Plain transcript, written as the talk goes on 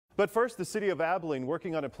But first, the city of Abilene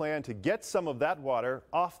working on a plan to get some of that water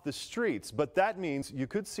off the streets. But that means you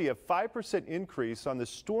could see a 5% increase on the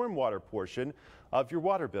stormwater portion of your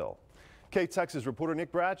water bill. KTexas reporter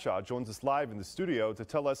Nick Bradshaw joins us live in the studio to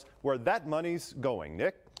tell us where that money's going.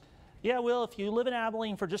 Nick? Yeah, Will, if you live in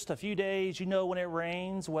Abilene for just a few days, you know when it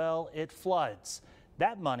rains, well, it floods.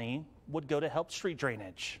 That money would go to help street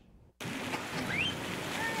drainage.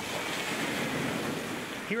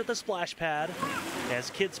 Here at the splash pad, as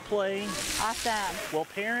kids play, awesome. Well,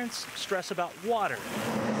 parents stress about water,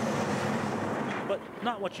 but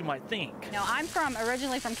not what you might think. No, I'm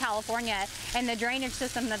originally from California, and the drainage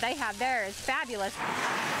system that they have there is fabulous.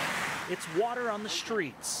 It's water on the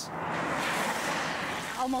streets.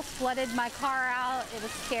 Almost flooded my car out. It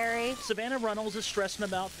was scary. Savannah Runnels is stressing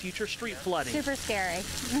about future street flooding. Super scary.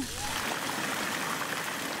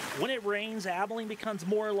 When it rains, Abilene becomes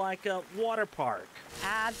more like a water park.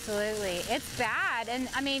 Absolutely. It's bad. And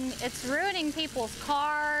I mean, it's ruining people's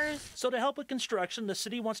cars. So to help with construction, the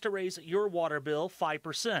city wants to raise your water bill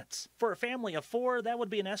 5%. For a family of 4, that would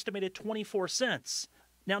be an estimated 24 cents.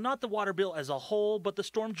 Now, not the water bill as a whole, but the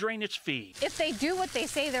storm drainage fee. If they do what they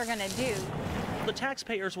say they're going to do, the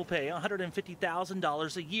taxpayers will pay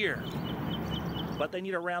 $150,000 a year. But they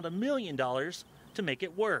need around $1 million to make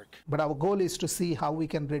it work. But our goal is to see how we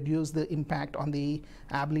can reduce the impact on the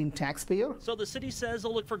Abilene taxpayer. So the city says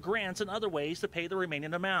they'll look for grants and other ways to pay the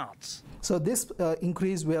remaining amounts. So this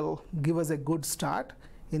increase will give us a good start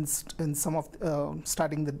in some of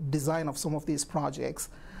starting the design of some of these projects.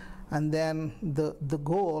 And then the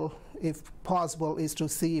goal, if possible, is to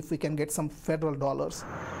see if we can get some federal dollars.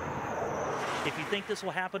 If you think this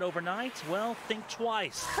will happen overnight, well, think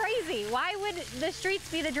twice. Crazy. Why would the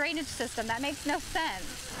streets be the drainage system? That makes no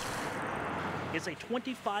sense. It's a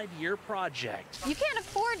 25-year project. You can't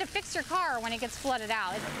afford to fix your car when it gets flooded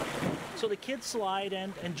out. So the kids slide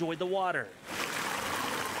and enjoy the water.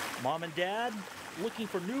 Mom and Dad looking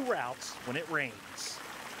for new routes when it rains.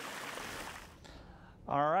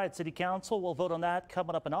 All right, City Council will vote on that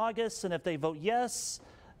coming up in August, and if they vote yes,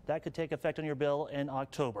 that could take effect on your bill in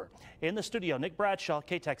October. In the studio, Nick Bradshaw,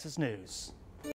 KTexas News.